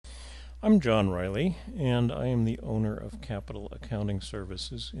I'm John Riley, and I am the owner of Capital Accounting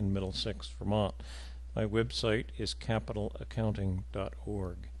Services in Middlesex, Vermont. My website is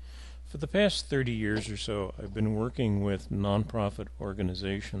capitalaccounting.org. For the past 30 years or so, I've been working with nonprofit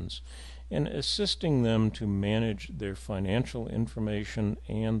organizations and assisting them to manage their financial information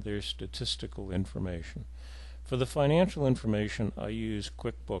and their statistical information. For the financial information, I use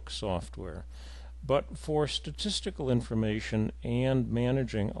QuickBooks software. But for statistical information and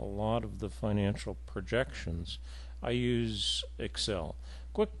managing a lot of the financial projections, I use Excel.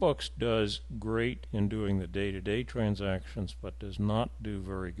 QuickBooks does great in doing the day-to-day transactions, but does not do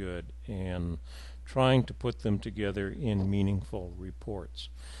very good in trying to put them together in meaningful reports.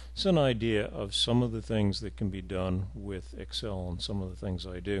 It's an idea of some of the things that can be done with Excel and some of the things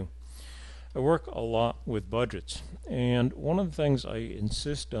I do. I work a lot with budgets, and one of the things I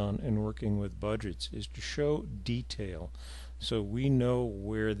insist on in working with budgets is to show detail so we know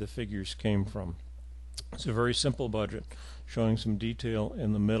where the figures came from. It's a very simple budget, showing some detail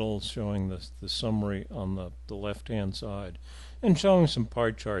in the middle, showing the summary on the left-hand side, and showing some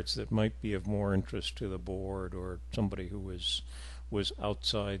pie charts that might be of more interest to the board or somebody who was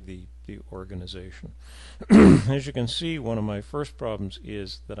outside the organization. As you can see, one of my first problems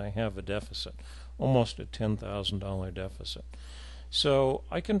is that I have a deficit, almost a $10,000 deficit. So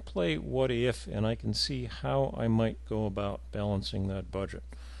I can play what if, and I can see how I might go about balancing that budget.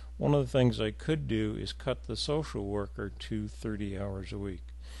 One of the things I could do is cut the social worker to 30 hours a week.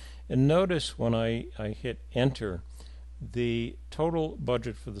 And notice when I hit enter, the total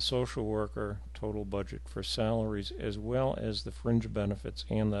budget for the social worker, total budget for salaries, as well as the fringe benefits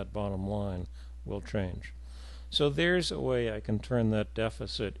and that bottom line will change. So there's a way I can turn that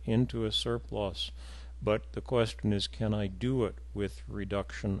deficit into a surplus, but the question is, can I do it with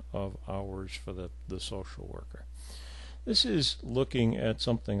reduction of hours for the social worker? This is looking at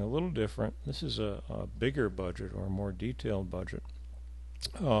something a little different. This is a bigger budget or a more detailed budget.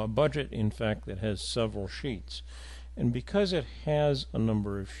 A budget, in fact, that has several sheets. And because it has a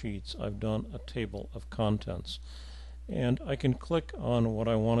number of sheets, I've done a table of contents. And I can click on what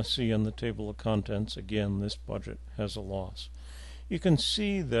I want to see on the table of contents. Again, this budget has a loss. You can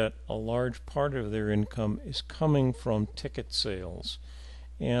see that a large part of their income is coming from ticket sales.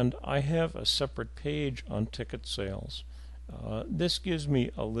 And I have a separate page on ticket sales. This gives me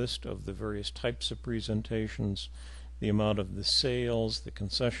a list of the various types of presentations, the amount of the sales, the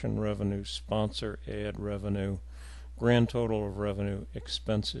concession revenue, sponsor ad revenue, grand total of revenue,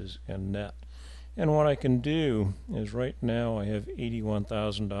 expenses, and net. And what I can do is right now I have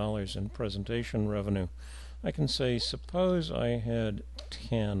 $81,000 in presentation revenue. I can say, suppose I had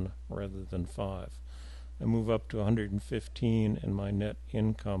 10 rather than 5. I move up to 115 and my net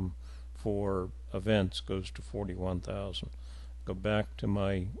income for events goes to 41,000. Go back to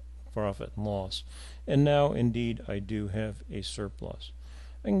my profit and loss. And now indeed I do have a surplus.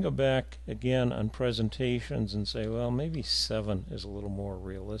 I can go back again on presentations and say, well, maybe 7 is a little more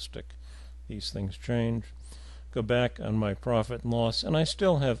realistic. These things change. Go back on my profit and loss, and I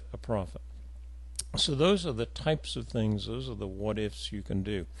still have a profit. So those are the types of things, those are the what-ifs you can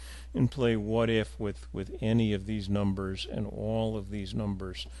do. And play what-if with any of these numbers, and all of these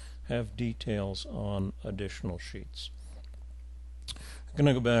numbers have details on additional sheets. I'm going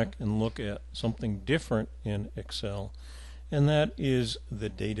to go back and look at something different in Excel, and that is the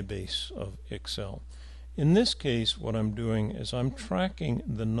database of Excel. In this case, what I'm doing is I'm tracking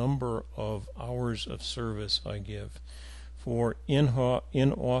the number of hours of service I give. For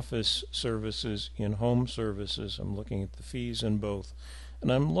in-office services, in-home services, I'm looking at the fees in both. And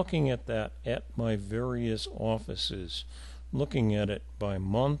I'm looking at that at my various offices. I'm looking at it by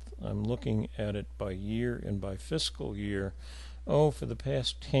month, I'm looking at it by year and by fiscal year, for the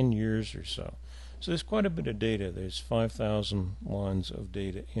past 10 years or so. So there's quite a bit of data. There's 5,000 lines of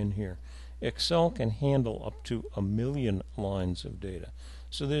data in here. Excel can handle up to 1 million lines of data.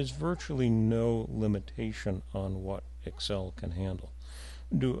 So there's virtually no limitation on what Excel can handle.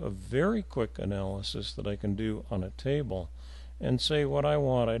 Do a very quick analysis that I can do on a table and say what I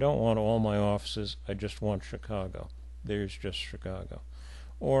want. I don't want all my offices. I just want Chicago. There's just Chicago.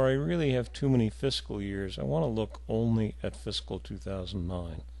 Or I really have too many fiscal years. I want to look only at fiscal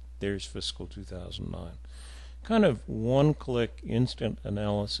 2009. There's fiscal 2009. Kind of one-click instant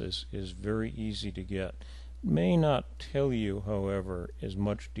analysis is very easy to get. It may not tell you, however, as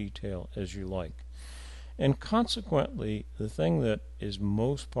much detail as you like. And consequently, the thing that is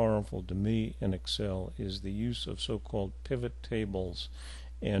most powerful to me in Excel is the use of so-called pivot tables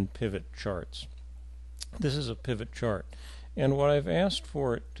and pivot charts. This is a pivot chart. And what I've asked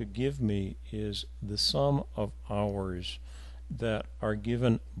for it to give me is the sum of hours that are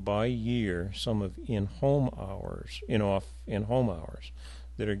given by year, some of in-home hours, in-home hours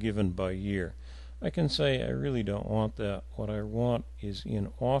that are given by year. I can say I really don't want that. What I want is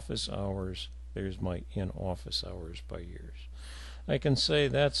in-office hours. There's my in-office hours by years. I can say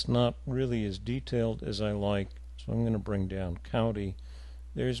that's not really as detailed as I like, so I'm going to bring down county.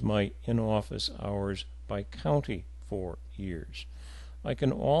 There's my in-office hours by county for years. I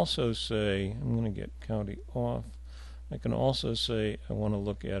can also say, I'm going to get county off. I can also say I want to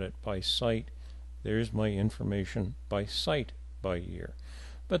look at it by site. There's my information by site by year.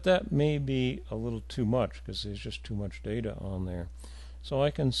 But that may be a little too much because there's just too much data on there. So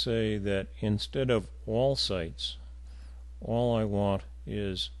I can say that instead of all sites, all I want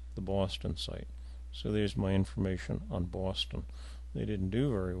is the Boston site. So there's my information on Boston. They didn't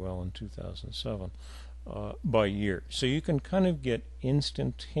do very well in 2007 by year. So you can kind of get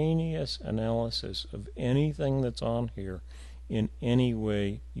instantaneous analysis of anything that's on here in any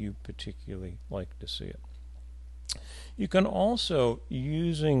way you particularly like to see it. You can also,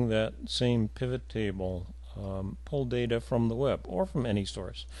 using that same pivot table, pull data from the web or from any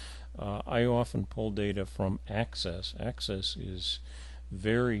source. I often pull data from Access. Access is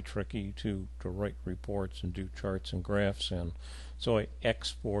very tricky to write reports and do charts and graphs in, so I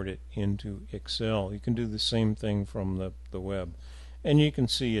export it into Excel. You can do the same thing from the web, and you can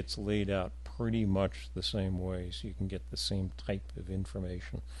see it's laid out pretty much the same way, so you can get the same type of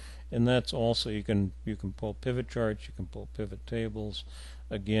information. And that's also, you can pull pivot charts, you can pull pivot tables.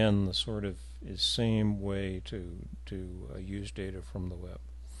 Again, the sort of same way to use data from the web.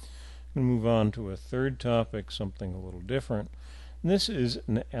 I'm going to move on to a third topic, something a little different. And this is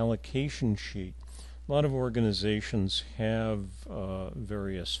an allocation sheet. A lot of organizations have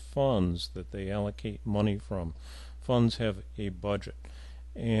various funds that they allocate money from. Funds have a budget,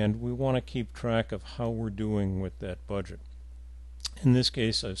 and we want to keep track of how we're doing with that budget. In this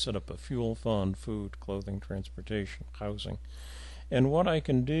case, I've set up a fuel fund, food, clothing, transportation, housing. And what I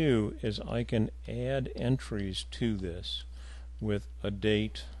can do is I can add entries to this with a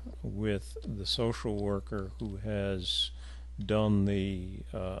date, with the social worker who has done the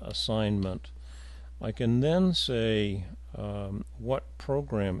assignment. I can then say what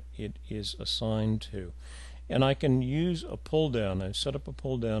program it is assigned to. And I can use a pull down. I've set up a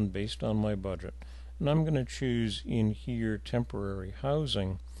pull down based on my budget. And I'm going to choose in here temporary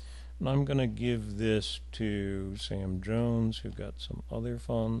housing, and I'm going to give this to Sam Jones, who got some other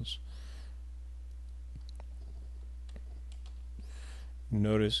funds.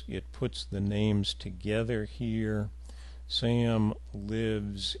 Notice it puts the names together here. Sam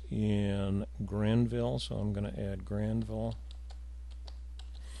lives in Granville, so I'm going to add Granville.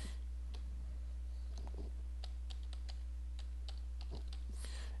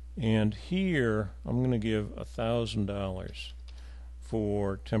 And here I'm going to give $1,000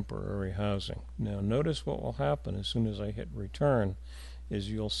 for temporary housing. Now notice what will happen as soon as I hit return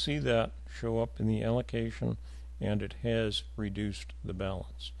is you'll see that show up in the allocation, and it has reduced the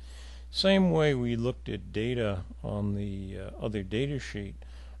balance. Same way we looked at data on the other data sheet,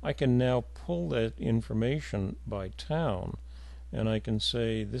 I can now pull that information by town, and I can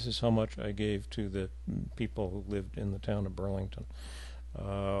say this is how much I gave to the people who lived in the town of Burlington.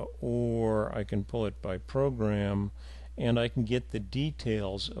 Or I can pull it by program, and I can get the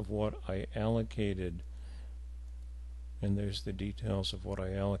details of what I allocated. And there's the details of what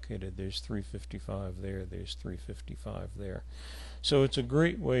I allocated. There's 355 there, there's 355 there. So it's a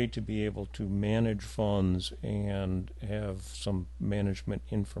great way to be able to manage funds and have some management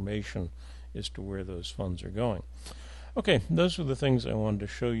information as to where those funds are going. Okay, those are the things I wanted to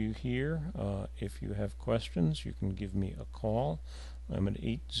show you here. If you have questions, you can give me a call. I'm at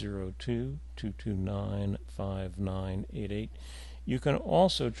 802-229-5988. You can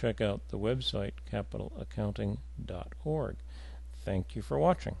also check out the website capitalaccounting.org. Thank you for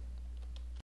watching.